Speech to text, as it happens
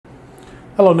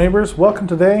Hello neighbors, welcome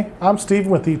today. I'm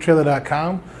Steven with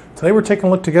etrailer.com. Today we're taking a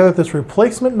look together at this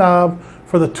replacement knob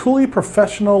for the Thule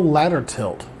Professional Ladder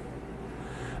Tilt.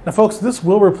 Now folks, this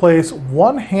will replace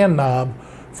one hand knob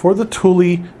for the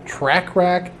Thule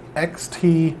TracRac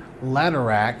XT Ladder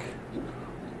Rack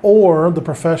or the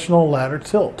Professional Ladder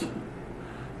Tilt.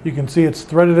 You can see it's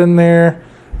threaded in there.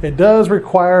 It does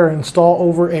require install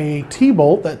over a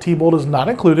T-bolt. That T-bolt is not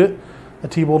included. The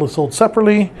T-bolt is sold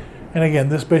separately. And again,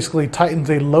 this basically tightens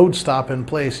a load stop in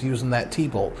place using that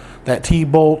T-bolt. That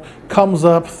T-bolt comes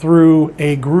up through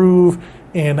a groove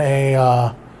in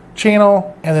a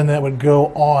channel, and then that would go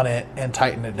on it and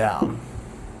tighten it down.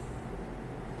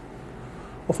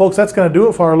 Well folks, that's going to do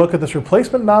it for our look at this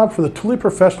replacement knob for the Thule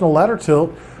Professional Ladder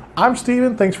Tilt. I'm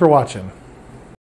Steven, thanks for watching.